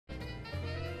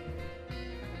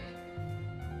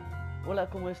Hola,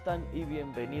 ¿cómo están? Y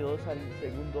bienvenidos al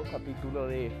segundo capítulo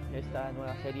de esta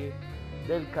nueva serie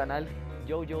del canal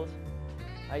JoJo's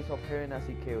Eyes of Heaven,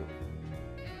 así que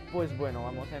pues bueno,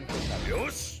 vamos a empezar.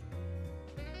 ¡Yosh!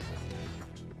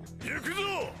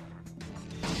 ¡Yakuzo!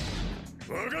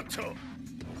 ¡Wagatta!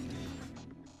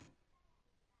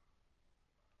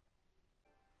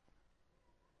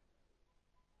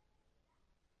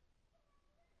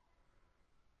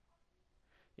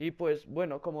 Y pues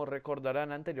bueno, como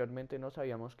recordarán, anteriormente nos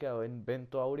habíamos quedado en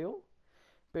Vento Aureo,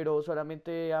 pero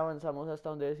solamente avanzamos hasta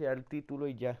donde decía el título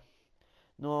y ya.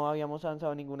 No habíamos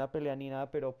avanzado ninguna pelea ni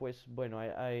nada, pero pues bueno,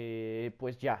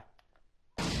 pues ya.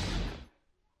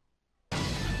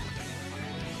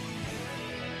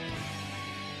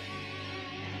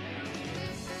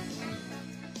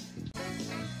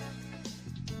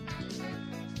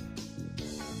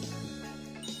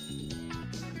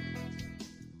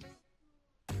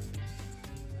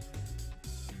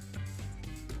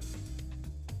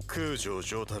空城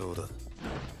城太郎だ。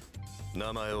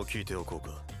名前を聞いておこう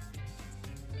か。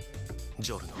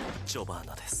ジョルノ・ジョバー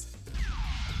ナです。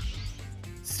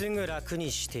すぐ楽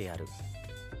にしてやる。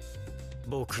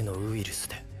僕のウイルス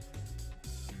で。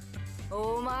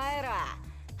お前ら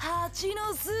蜂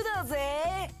の巣だ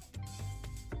ぜ。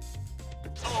オ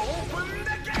ープン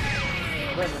だけ。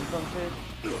 Bueno, entonces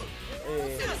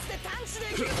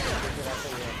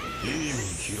いいもん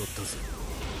拾ったぜ。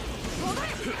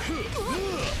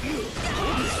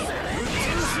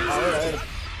 a ver,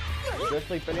 yo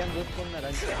estoy peleando con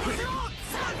naranja. A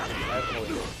ver,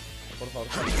 joder, por favor,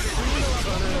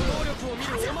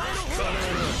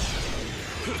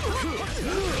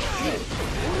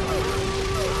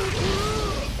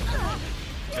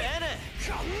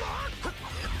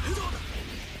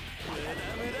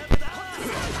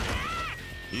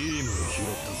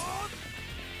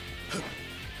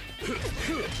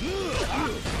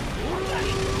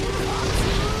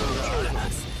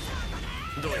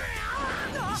どうや？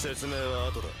説明は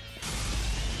後だ。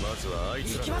まずはあい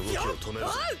つらの動きを止める。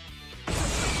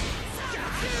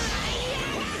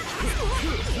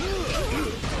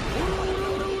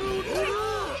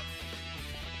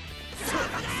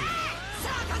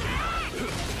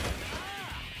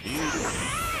いいよ。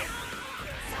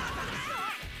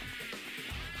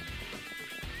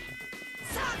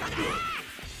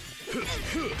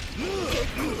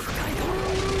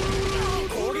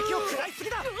攻撃を食らいすぎ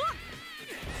だ。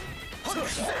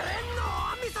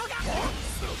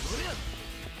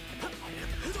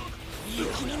いい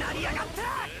気になりやがった。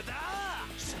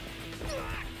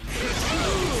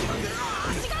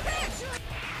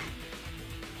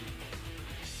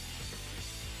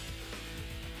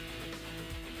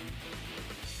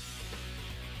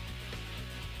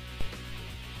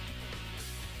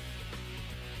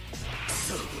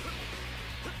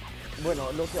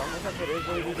bueno, lo que vamos a hacer es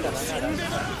debilitar a naranja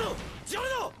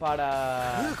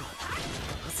para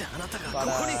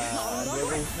luego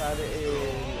usar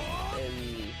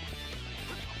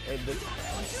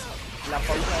la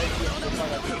pausa de tiempo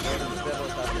para poder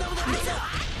derrotarlo.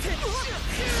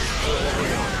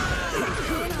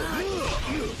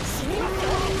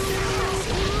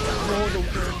 No, lo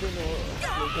que ya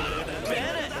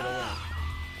muere.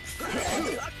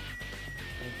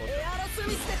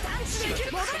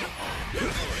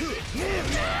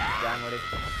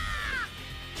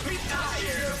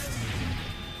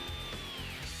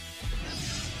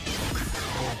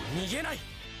 逃げない。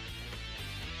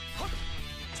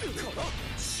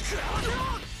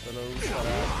 Solo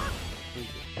usará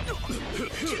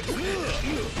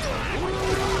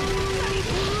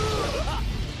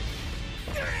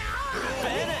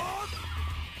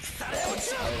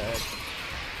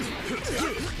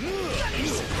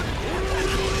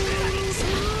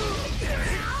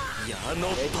やの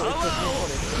パワーを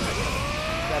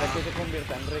para que se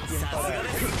convierta en requiem para... A ver.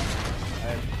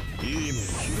 いいもん拾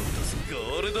ったぞ。ゴ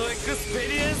ールドエクスペ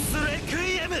リエンスレク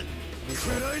イエム。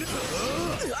暗いな。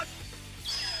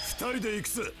二人で行く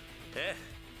ぜ。ええ、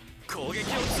攻撃をつ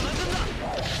なぐんだ。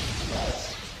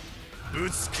ぶ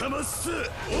ちかます。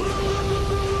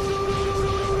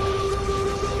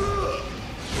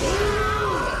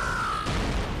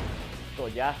と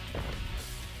ya.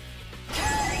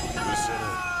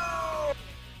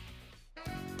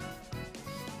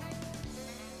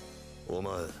 お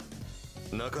前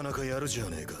なかなかやるじゃ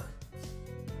ねえか。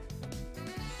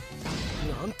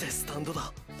なんてスタンド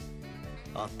だ。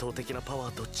圧倒的なパワ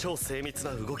ーと超精密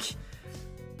な動き、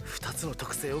2つの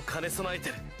特性を兼ね備えて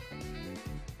る。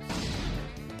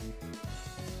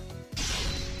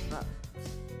No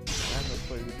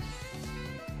estoy bien.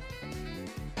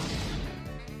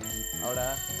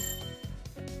 Ahora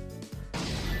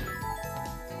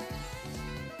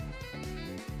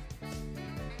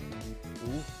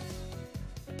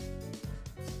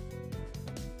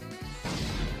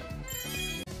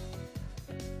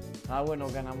Ah, bueno,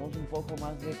 ganamos un poco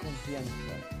más de confianza.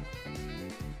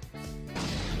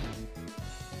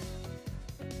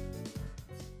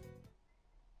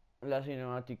 La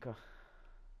cinemática.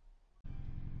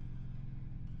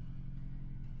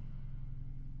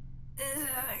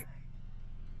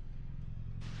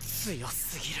 強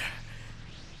すぎる。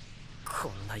こ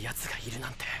んな奴がいるな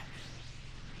んて。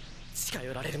近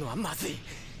寄られるのはまずい。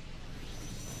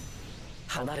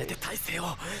離れて体勢を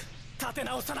立て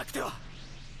直さなくては。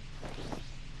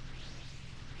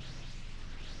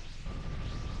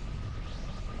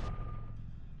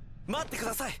待ってく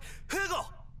ださい、フーゴ。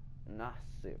 Nah,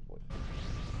 se fue.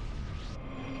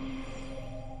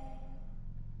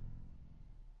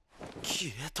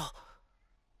 消えた。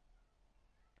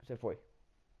 Se fue.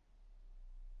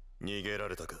 逃げら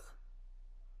れたか。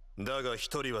だが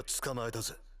一人は捕まえた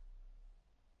ぜ。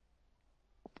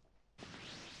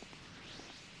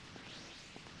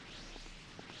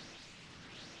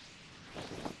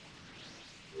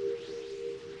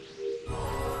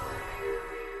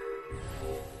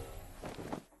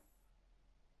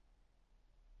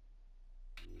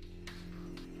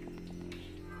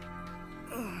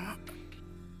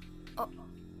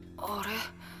あれ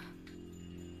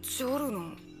ジョル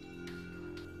ノ。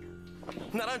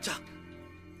ナランチャ、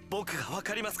僕が分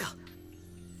かりますか。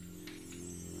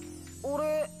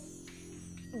俺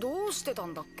どうしてた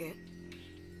んだっけ。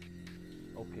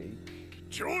 Ok.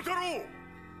 京太郎。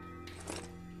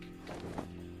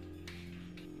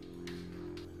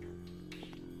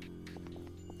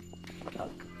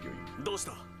どうし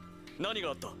た。何が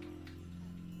あった。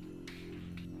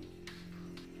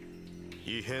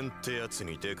異変ってやつ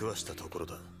に出くわしたところ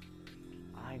だ。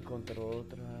Ah, encontró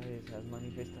otra de esas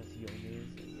manifestaciones.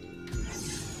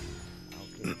 Ah,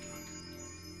 ok.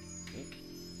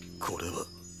 これは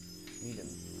Miren.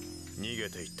 逃げ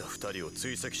ていった二人を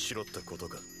追跡しろってこと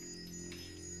か。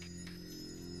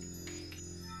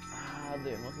 Ah,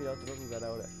 debemos ir a otro lugar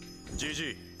ahora. ジ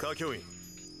ジイ、歌教員、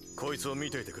こいつを見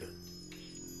ていてくれ。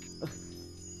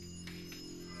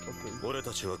Ok. 俺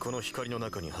たちはこの光の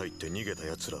中に入って逃げた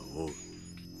奴らを追う。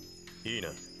いいな。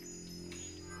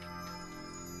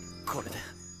これで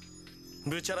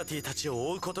ブチャラティたちを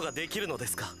追うことができるので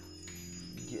すか。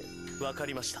 Yes. わか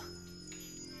りました。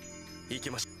行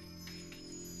きましょ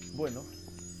う。 Bueno.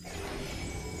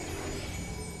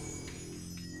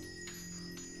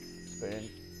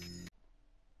 Esperen.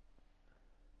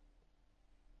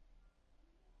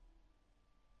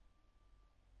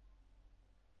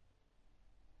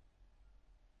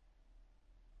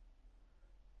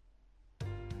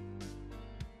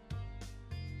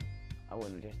 Ah,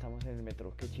 bueno, ya estamos en el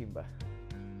metro, qué chimba. .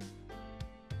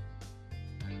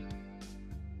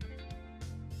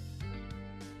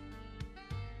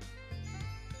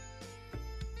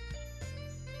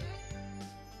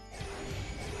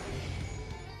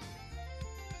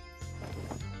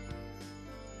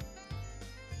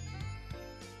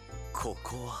こ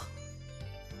こは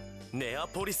ネア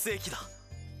ポリス駅だ。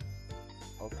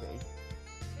 Ok.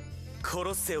 コ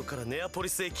ロッセオからネアポリ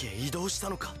ス駅へ移動した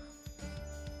のか。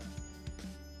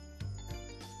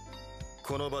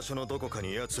この場所のどこか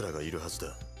に奴らがいるはず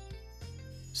だ。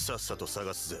さっさと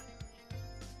探すぜ。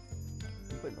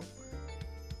 Bueno.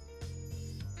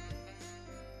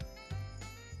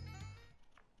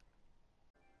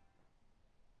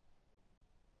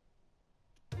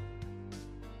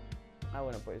 Ah,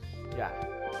 bueno, pues ya. Ya,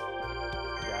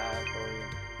 todo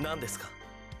bien. 何ですか。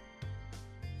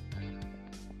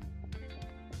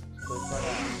 Esto es para...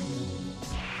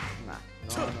 Nah,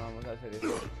 no vamos a hacer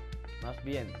eso. Más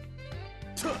bien.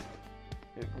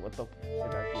 What the...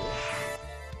 ¿Será que...?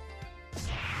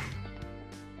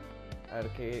 A ver,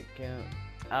 ¿qué...?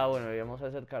 Ah, bueno, debemos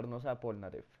acercarnos a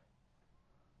Polnareff.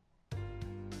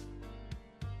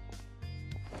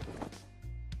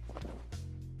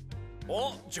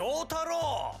 お、ジョー太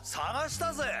郎、探し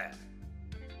たぜ。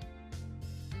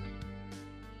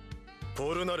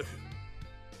ポルナレフ、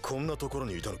こんなところ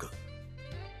にいたのか。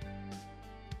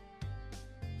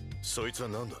そいつは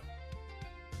何だ。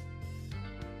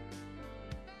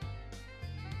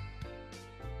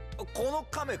この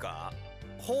亀か。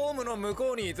ホームの向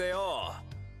こうにいてよ。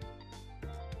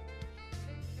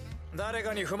誰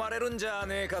かに踏まれるんじゃ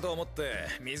ねえかと思って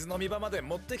水飲み場まで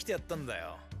持ってきてやったんだ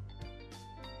よ。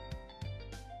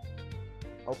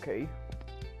Ok.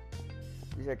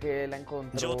 Dice que la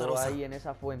encontró Jotaro-san. ahí en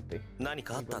esa fuente. 何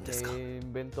かあったんですか。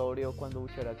 Vento Aureo cuando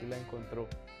Bucharati la encontró.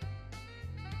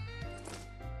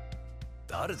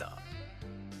 誰だ。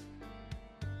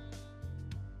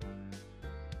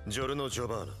ジョルノ・ジョ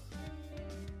バーナ。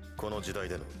この時代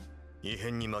での異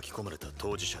変に巻き込まれた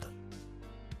当事者だ。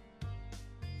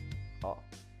あ、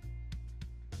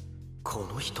こ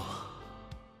の人は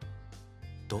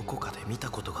どこかで見た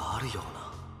ことがあるよ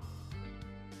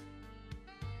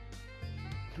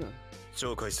うな。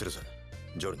紹介するぜ、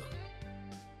ジョルノ。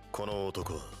この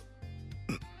男は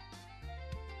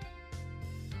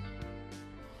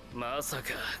まさ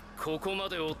かここま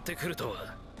で追ってくると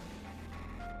は。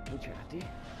 Bucciarati.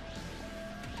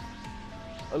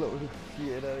 Allora,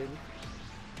 chi era él?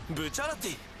 ブチャラテ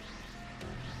ィ。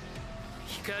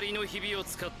光のひびを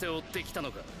使って追ってきた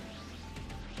のか。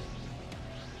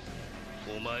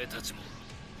お前たちも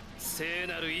聖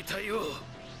なる遺体を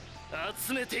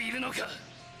集めているのか。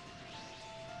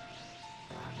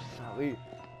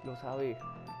Lo sabe.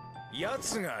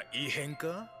 奴が異変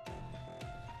か。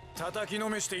叩きの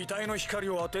めして遺体の光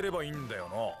を当てればいいんだよ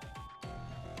な。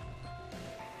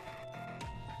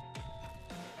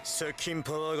接近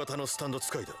パワー型のスタンド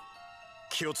使いだ。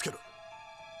気をつけろ。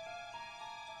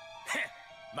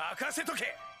任せと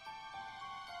け。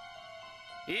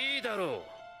いいだろ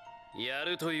う。や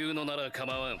るというのなら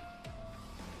構わん。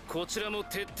こちらも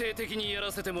徹底的にや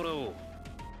らせてもらおう。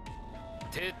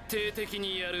徹底的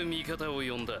にやる味方を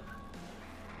呼んだ。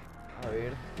A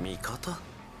ver. 味方。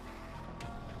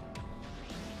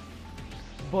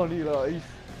Vanilla Ice.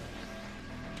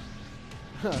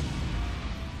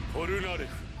 ポルナレフ。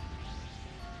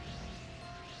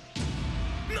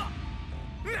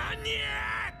何や。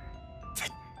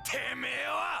てめえ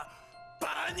は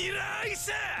バニラアイ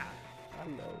ス。A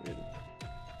la verga.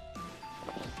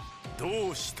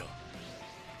 どうした。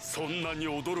そんなに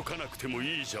驚かなくても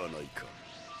いいじゃないか。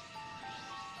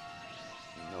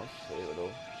 No sé, bro.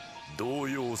 動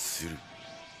揺する。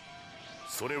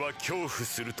それは恐怖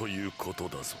するということ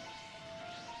だぞ。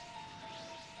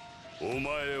お前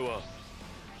は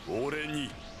俺に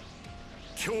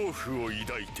恐怖を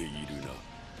抱いているな。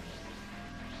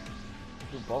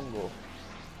 Supongo.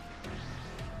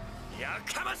 や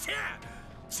かましや。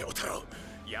ジョータロ、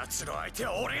奴の相手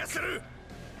は俺がする。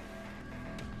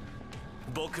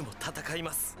僕も戦い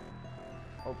ます。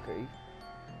 Ok.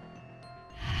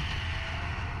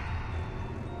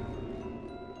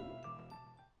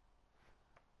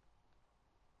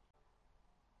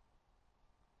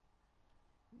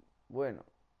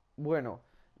 Bueno,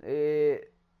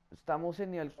 estamos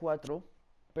en nivel 4,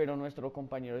 pero nuestro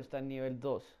compañero está en nivel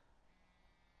 2.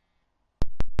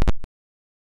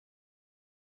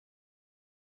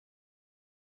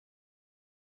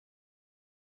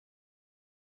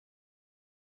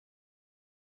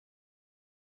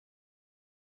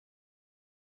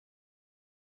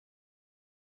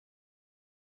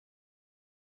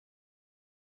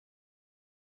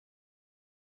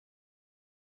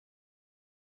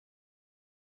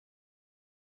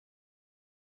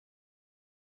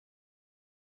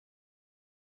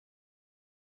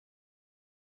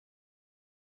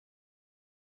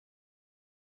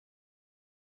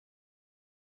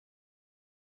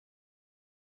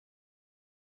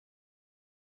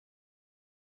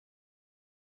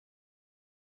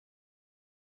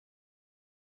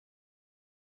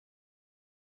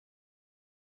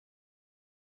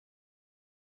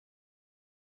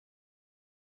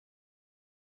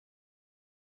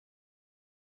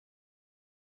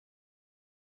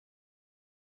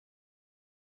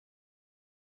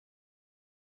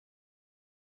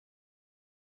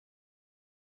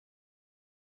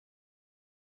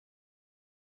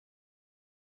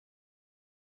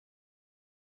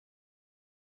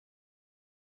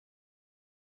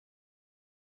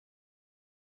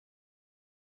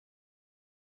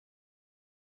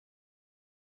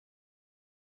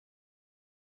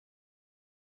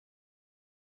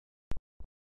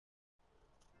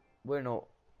 Bueno,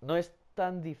 no es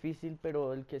tan difícil,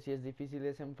 pero el que sí es difícil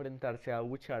es enfrentarse a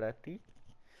Bucciarati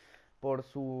por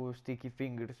sus Sticky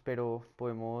Fingers, pero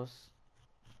podemos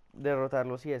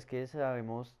derrotarlo si es que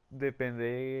sabemos,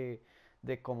 depende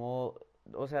de cómo,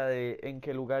 o sea, de en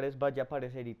qué lugares vaya a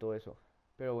aparecer y todo eso.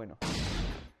 Pero bueno.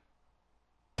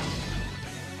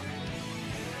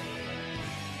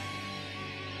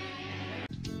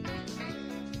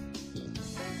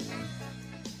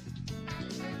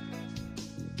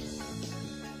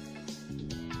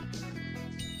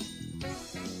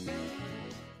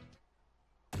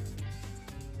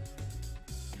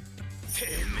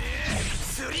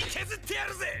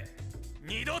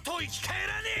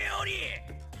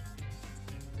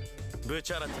ブ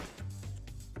チャラティ、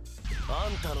あ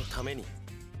んたのために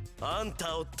あん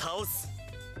たを倒す。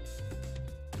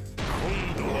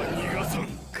今度は逃がさん。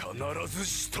必ず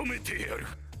仕留めてやる。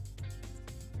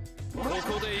ここ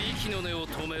で息の根を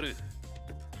止める。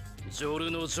ジョ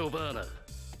ルノ・ジョバーナ。オー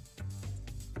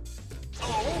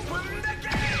プンだけ。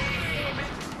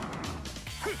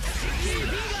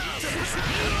No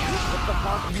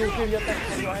quería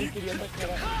atacar a él, quería atacar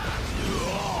a él.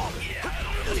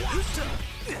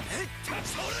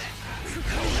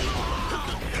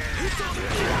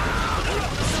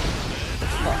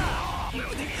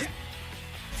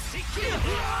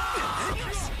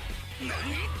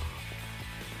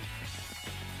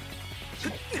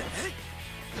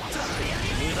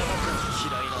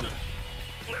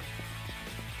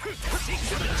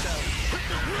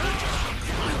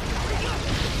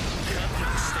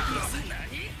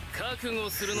覚悟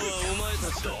するのはお前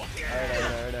たちだ。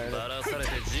ばらされ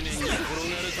て地面に転がる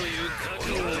という覚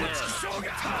悟をな。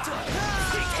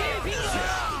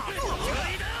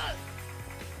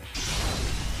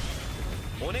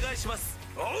お願いします。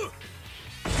おう。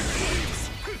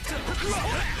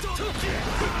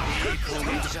いい攻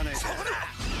撃じゃねえか。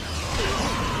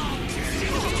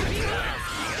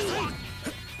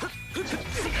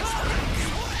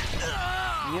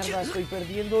Mierda, estoy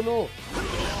perdiéndolo.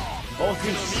 Oh,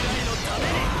 sí.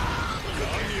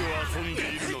 何を遊んでい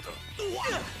るのだ。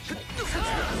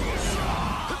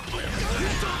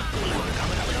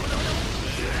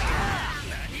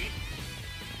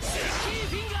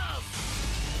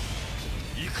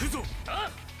行くぞ。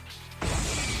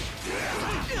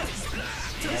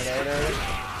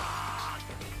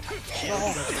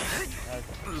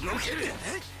動ける。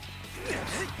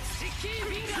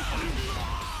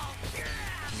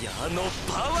矢の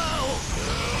パワーを。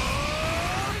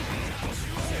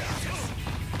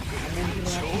調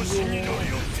子に乗り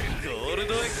よってゴール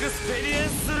ドエクスペリエン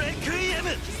スレクイエ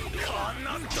ム。こん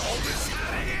な動物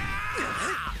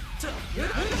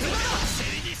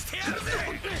尻にしてやるぜ。お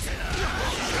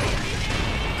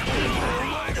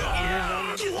前だ。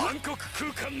暗黒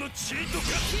空間のチートカ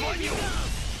スバニオ。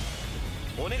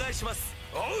お願いします。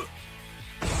おう。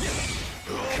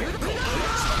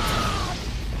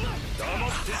黙っ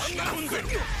て引っ込んでろ。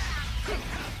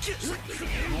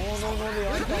No,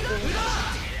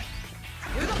 levántate.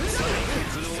 大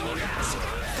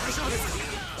丈夫ですか。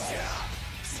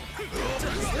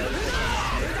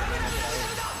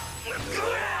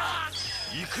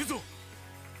行くぞ。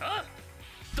あ、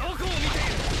どこを見ている。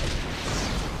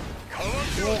変わっ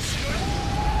てはしない。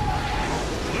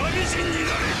ラビジンになれ。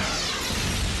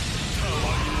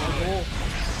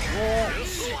よし、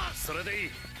それでいい。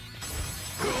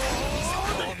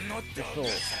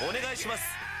お願いします。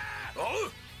おう。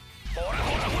ほらほ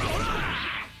らほらほら。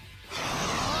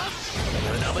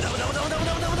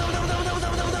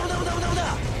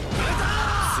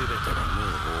全てがもう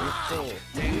終わった。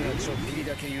天がちょっぴり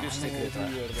だけ許してくれた。頼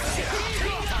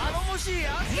もしい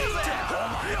やつだぜ。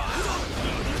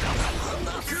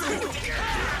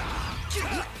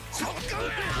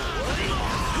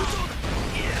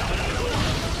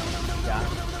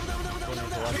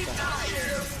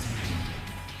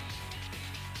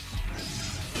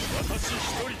私一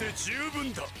人で十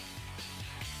分だ。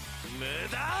無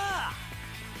駄。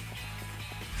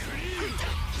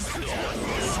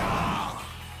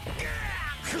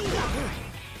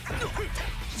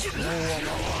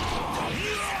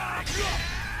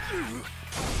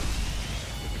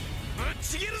ぶっ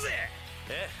ちぎるぜ。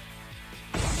え。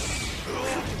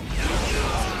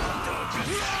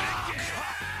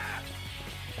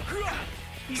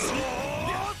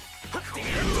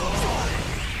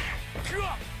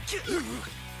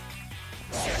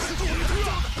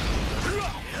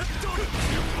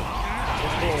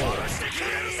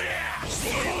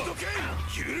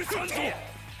許さんぞ。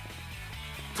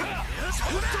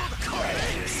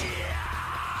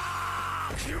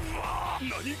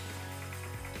何。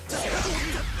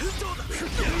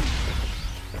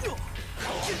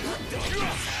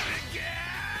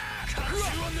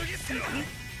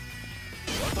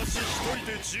私一人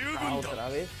で十分だ。 Otra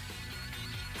vez.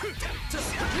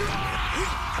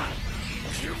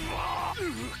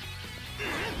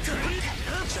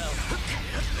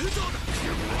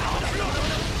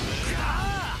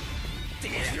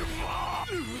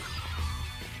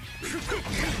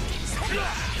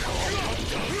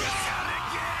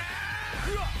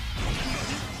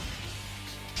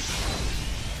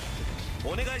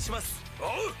 お願いします。おう。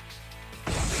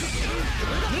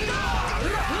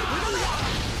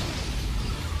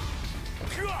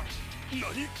何。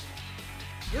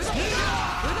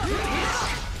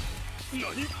何。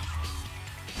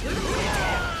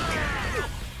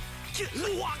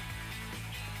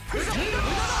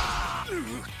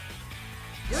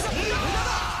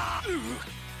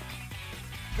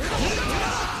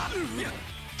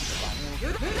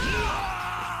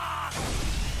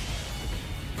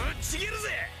ぶっちぎるぜ。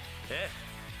え。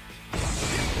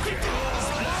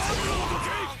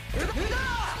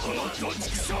このどっち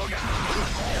くしょうが。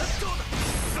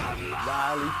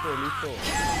Ya, listo, listo.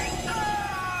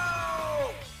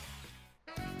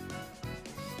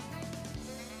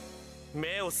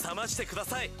目を覚ましてくだ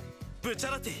さい、ブチ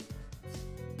ャラティ。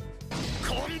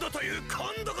今度という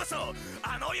今度こそ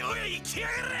あの世へ行きや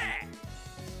がれ。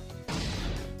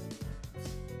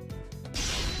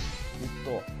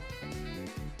Listo.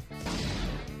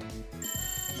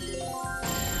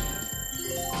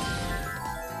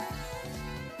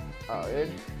 A ver,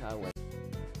 bueno.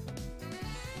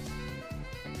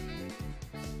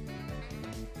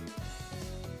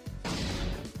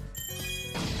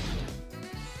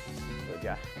 Listo,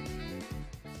 ya.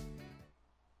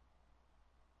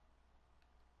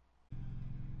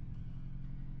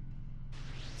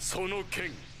 その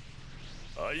剣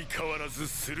相変わらず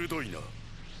鋭いな。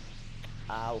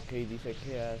 Ah, ok, dice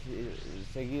que ha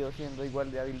seguido siendo igual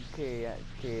de hábil que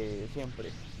siempre.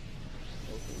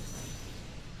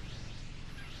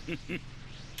 Okay.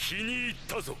 気に入っ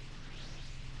たぞ。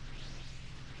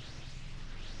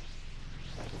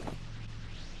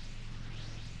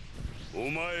お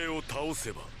前を倒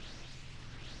せば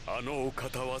あのお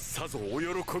方はさぞお喜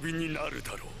びになる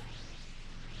だろ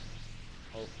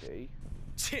う。 Ok.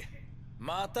 チッ、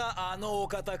またあのお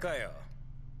方かよ。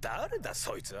誰だ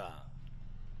そいつは。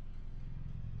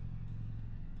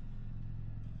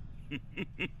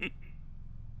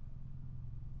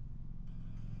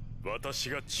私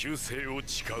が忠誠を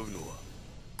誓うのは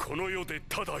この世で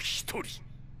ただ一人。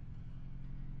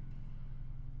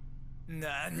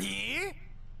何？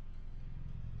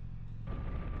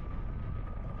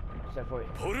 Se fue.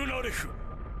 ポルナレフ、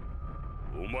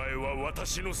お前は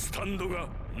私のスタンドが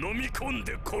飲み込ん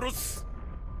で殺す。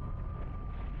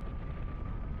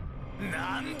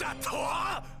なんだと？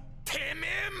てめ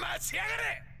え待ちやが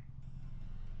れ。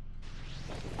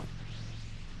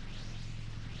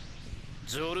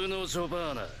ジョルノ・ジョ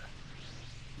バーナ、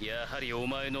やはりお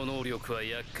前の能力は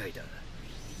厄介だ。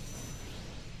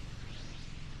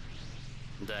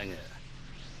だが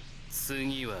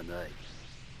次はない。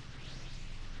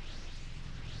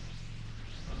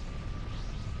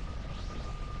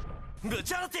ブ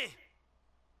チャラティ。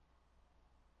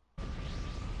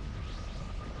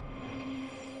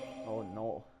 Oh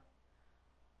no.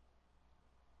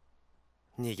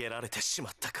 逃げられてしま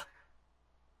ったか。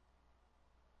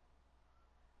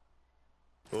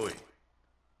おい、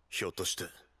ひょっとして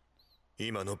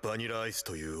今のバニラアイス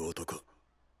という男。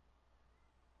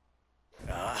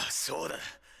ああ、そうだ。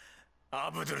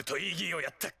アブドゥルとイギーをや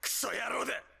ったクソ野郎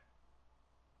だ。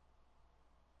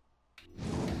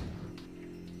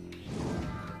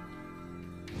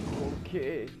 ¿Por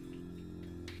qué?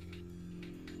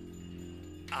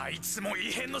 あいつも異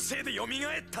変のせいで蘇っ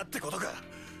たってことか。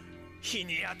日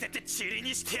に当てて塵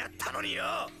にしてやったのによ。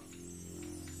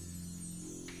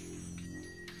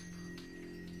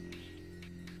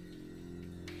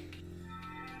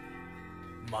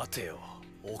待てよ、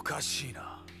おかしい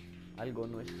な。 Algo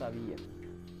no está bien.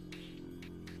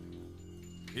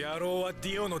 野郎はデ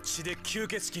ィオの血で吸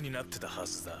血鬼になってたは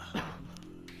ずだ。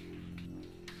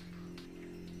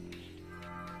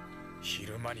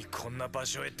昼間にこんな場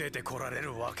所へ出てこられ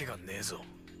るわけがねえぞ。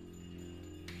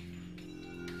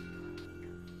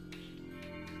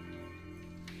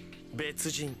別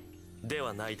人で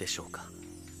はないでしょうか。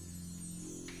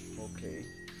 Ok.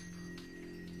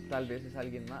 Tal vez es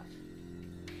alguien más.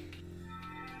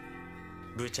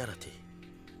 ブチャラティ、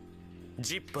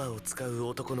ジッパーを使う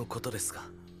男のことですが。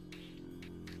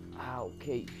 Ah,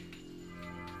 ok.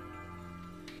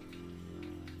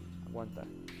 Aguanta.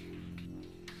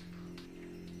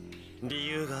 理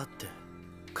由があって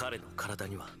彼の体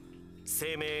には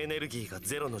生命エネルギーが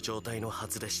ゼロの状態のは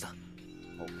ずでした。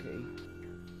 Ok.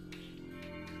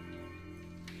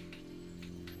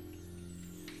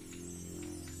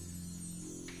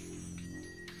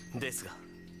 ですが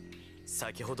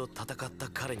先ほど戦った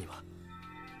彼には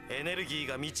エネルギー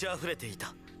が満ち溢れてい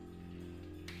た。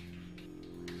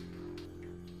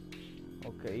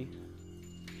 Ok.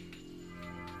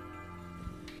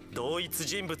 同一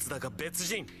人物だが別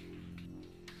人、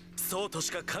そうと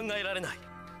しか考えられない。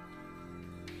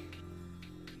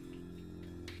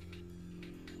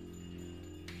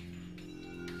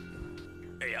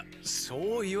いや、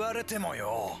そう言われても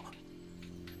よ。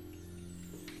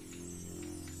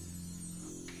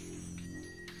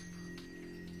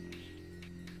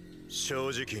正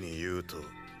直に言うと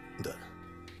だ、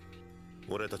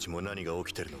俺たちも何が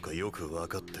起きてるのかよく分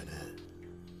かってね。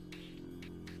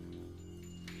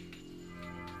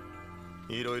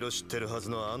いろいろ知ってるはず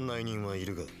の案内人はい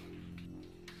るが、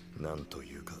なんと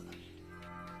いうか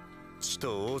ち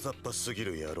と大雑把すぎ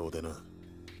る野郎でな。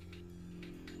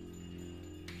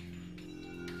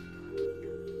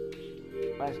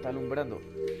Ah, está alumbrando.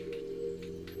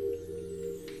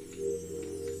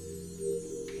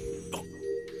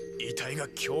 遺体が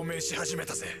共鳴し始め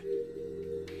たぜ。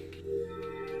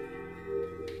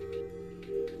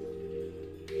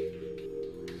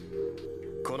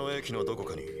この駅のどこ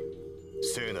かに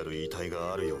聖なる遺体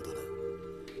があるようだな。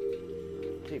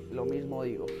 Sí, lo mismo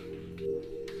digo.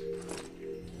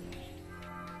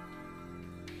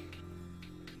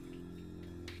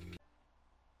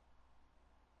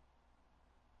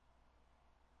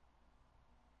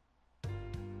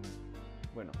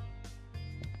 Bueno.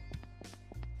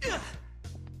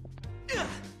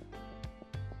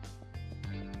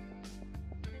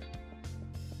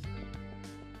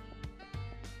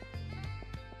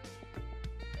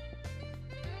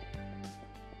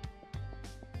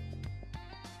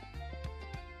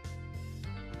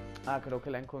 Ah, creo que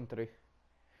la encontré.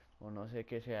 O no sé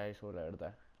qué sea eso, la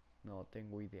verdad. No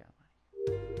tengo idea, man.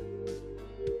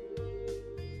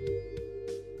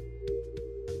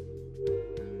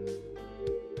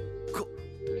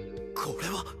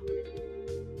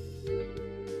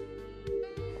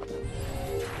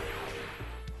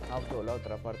 Ah, por la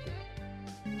otra parte.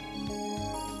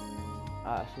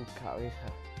 Ah, su cabeza.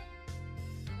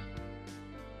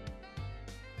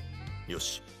 よ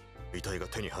し、遺体が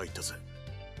手に入ったぜ。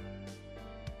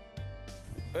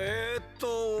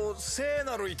聖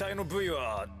なる遺体の部位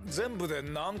は全部で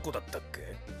何個だったっ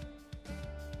け？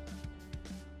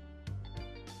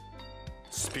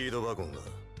スピードワゴンが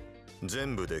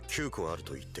全部で9個ある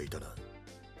と言っていたな。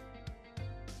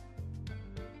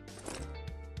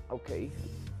Ok.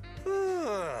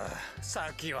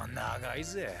 先は長い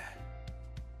ぜ。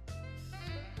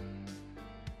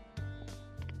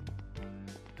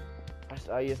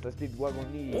Ahí está Speedwagon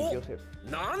y Joseph.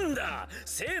 なんだ、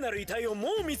聖なる遺体をも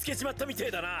う見つけちまったみて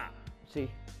えだな。 Sí,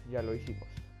 ya lo hicimos.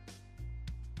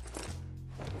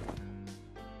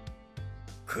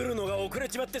 来るのが遅れ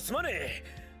ちまってすまねえ。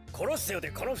コロッセオ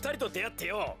でこの二人と出会って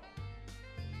よ。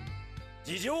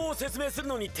事情を説明する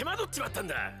のに手間取っちまったん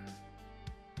だ。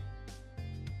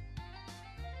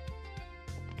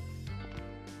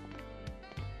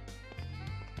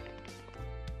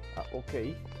Ah,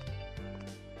 ok.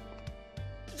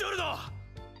 ジョルド！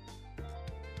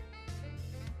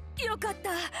よかった、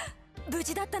無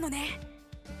事だったのね。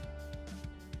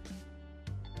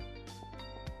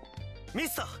ミ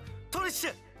スタートリッシ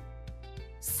ュ。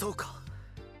そうか、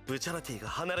ブチャラティが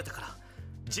離れたから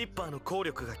ジッパーの効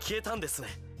力が消えたんですね。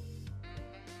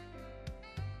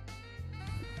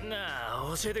な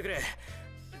あ、教えてくれ。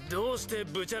どうして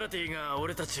ブチャラティが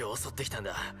俺たちを襲ってきたん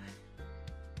だ？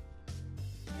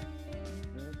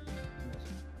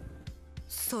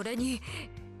それに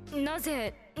な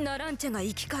ぜナランチャが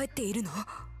生き返っているの？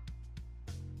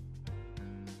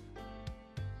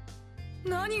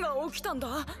何が起きたん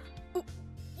だ？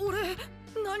俺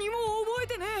何も覚え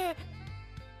てね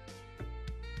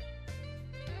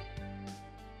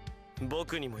え。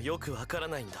僕にもよくわから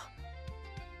ないんだ。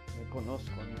Me conozco a mí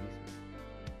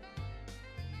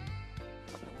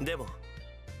mismo. でも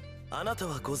あなた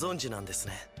はご存知なんです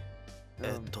ね。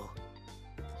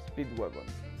Speedwagon.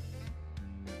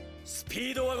 ス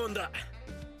ピードワゴンだ。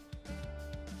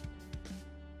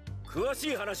詳し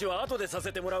い話は後でさ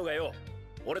せてもらうがよ。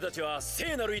俺たちは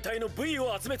聖なる遺体の部位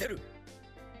を集めてる。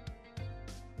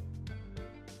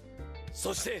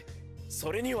そして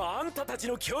それにはあんたたち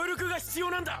の協力が必要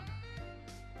なんだ。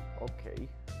 Ok.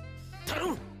 頼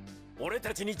む、俺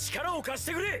たちに力を貸し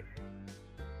てくれ。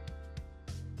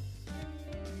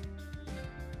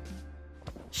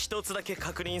一つだけ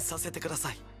確認させてくだ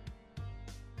さい。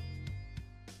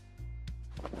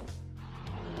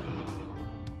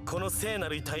この聖な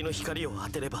る遺体の光を当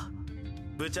てれば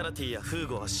ブチャラティやフー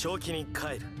ゴは正気に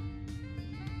帰る。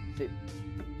 Sí.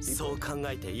 そう考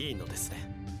えていいのですね。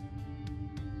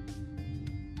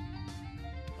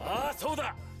ああ、そう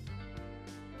だ。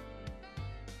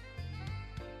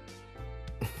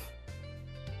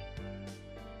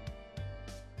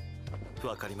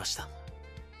わかりました。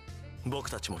僕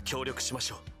たちも協力しま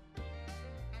しょう。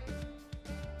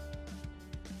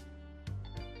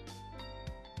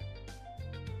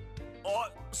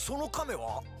その亀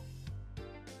は？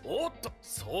おっと、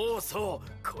そうそ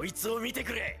う、こいつを見て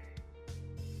くれ。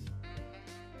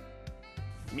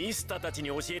ミスターたちに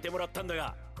教えてもらったんだ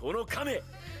が、この亀、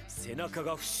背中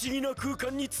が不思議な空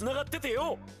間につながってて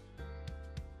よ。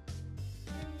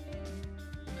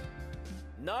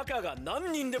中が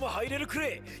何人でも入れるくら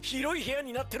い広い部屋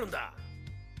になってるんだ。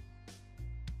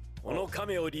この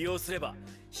亀を利用すれば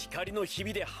光のひ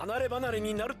びで離れ離れ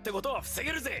になるってことは防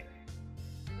げるぜ。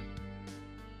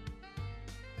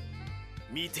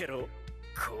見てろ、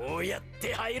こうやっ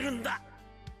て入るんだ。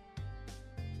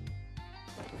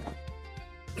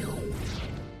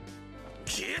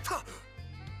消えた。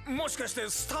もしかして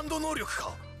スタンド能力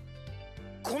か。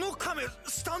この亀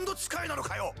スタンド使いなの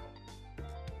かよ。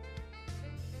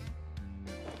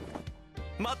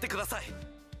待ってください。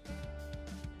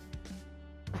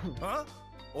あ、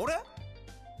俺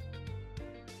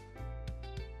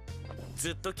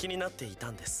ずっと気になっていた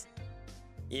んです。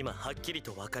今はっきり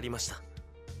と分かりました。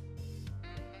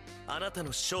あなた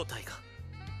の正体が。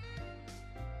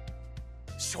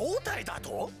正体だ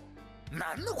と？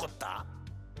何のこった？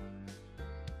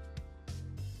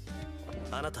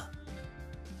あなた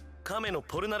亀の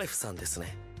ポルナレフさんです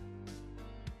ね。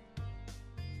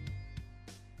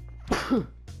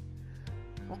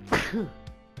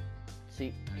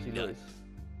Sí, sí lo es.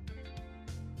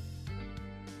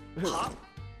 は？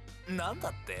なんだ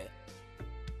って？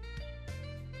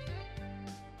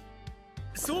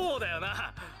そうだよ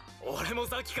な。俺も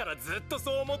さっきからずっと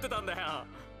そう思ってたんだよ。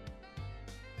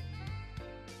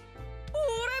俺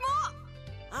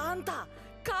も。あんた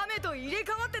亀と入れ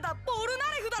替わってたポル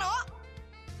ナレフだろ。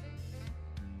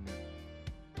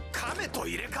亀と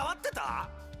入れ替わってた？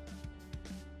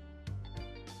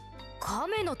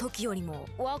亀の時よりも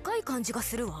若い感じが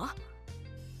するわ。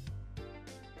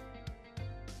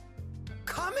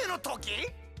亀の時？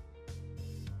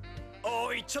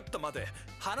おいちょっと待て、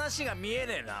話が見え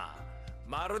ねえな。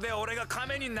まるで俺が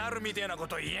亀になるみたいなこ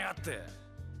と言いやがって。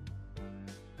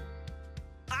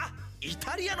あ、イ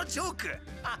タリアのジョーク。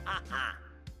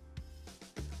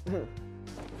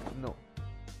No.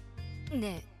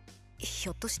 ねえ、ひ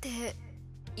ょっとして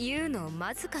言うの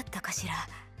まずかったかしら。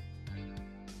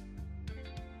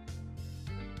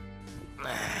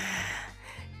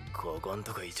ここん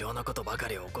とこ異常なことばか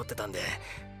り起こってたんで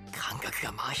感覚が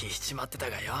麻痺しちまってた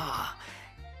がよ。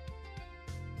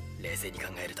冷静に考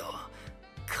えると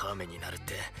亀になるっ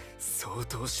て相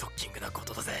当ショッキングなこ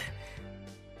とだぜ。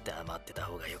黙ってた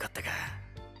方がよかったか。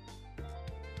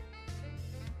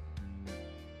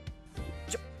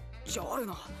ジョル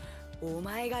ノ、お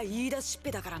前が言い出しっ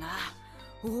ぺだからな。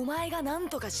お前が何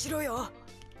とかしろよ。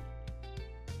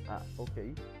Ah,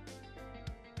 ok.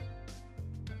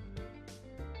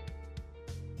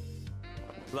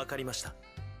 分かりました。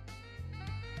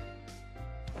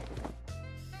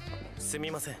す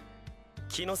みません、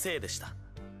気のせいでした。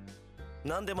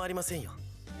何でもありませんよ。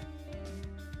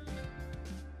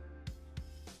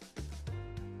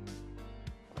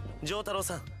丈太郎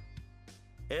さん、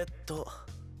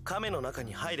亀の中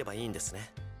に入ればいいんです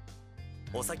ね。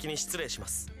お先に失礼しま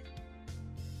す。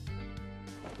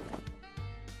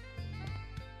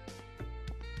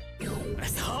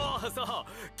そうそう、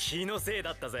気のせい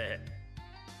だったぜ。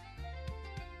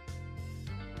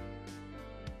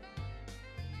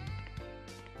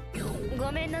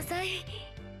ごめんなさい。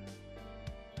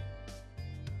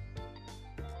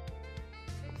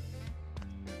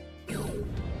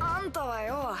あんたは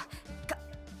よ、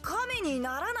亀に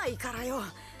ならないからよ。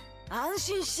安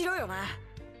心しろよな。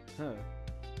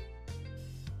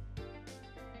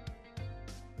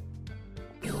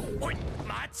おい、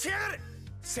待ちやがれ。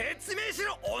説明し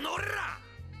ろ、おのれら。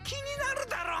気になる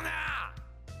だろうが。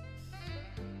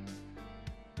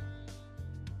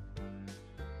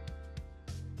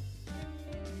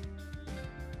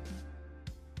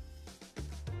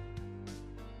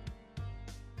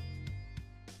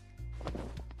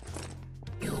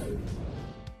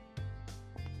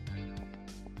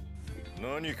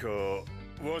何か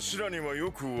わしらには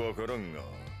よくわからんが、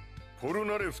ポル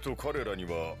ナレフと彼らに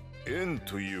は縁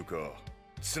というか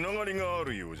つながりがあ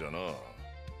るようじゃな。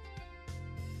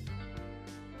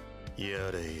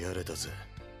やれやれだぜ。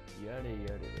やれ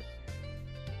やれです。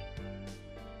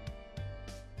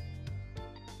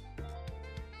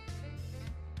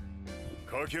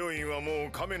歌教員はも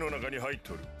う亀の中に入っ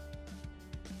とる。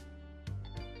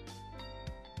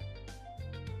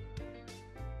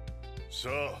さ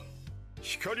あ、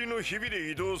光の日々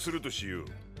で移動するとしよう。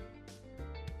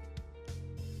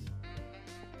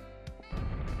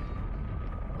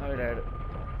A ver, a ver.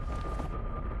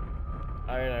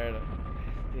 A ver, a ver.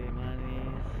 Este man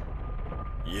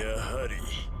es... やはり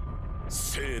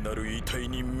聖なる遺体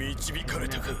に導かれ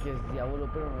たか。 que es Diablo,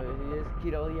 pero no sé si es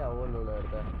Kira o Diablo, la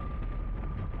verdad.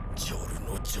 ジョル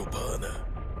ノ・ジョバーナ。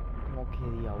 Como que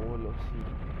Diablo, sí.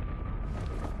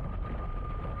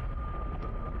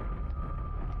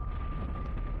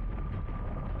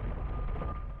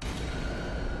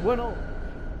 Bueno,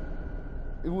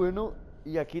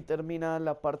 y aquí termina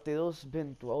la parte 2,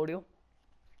 Vento, Aureo.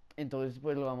 Entonces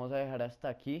pues lo vamos a dejar hasta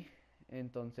aquí.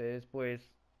 Entonces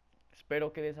pues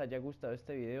espero que les haya gustado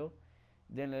este video.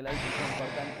 Denle like y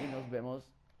compartan y nos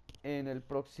vemos en el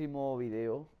próximo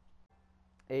video.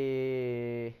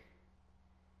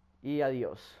 Y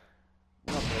adiós.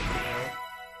 No, pero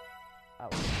primero...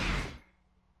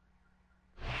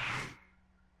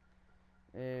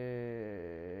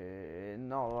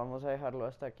 No, vamos a dejarlo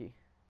hasta aquí.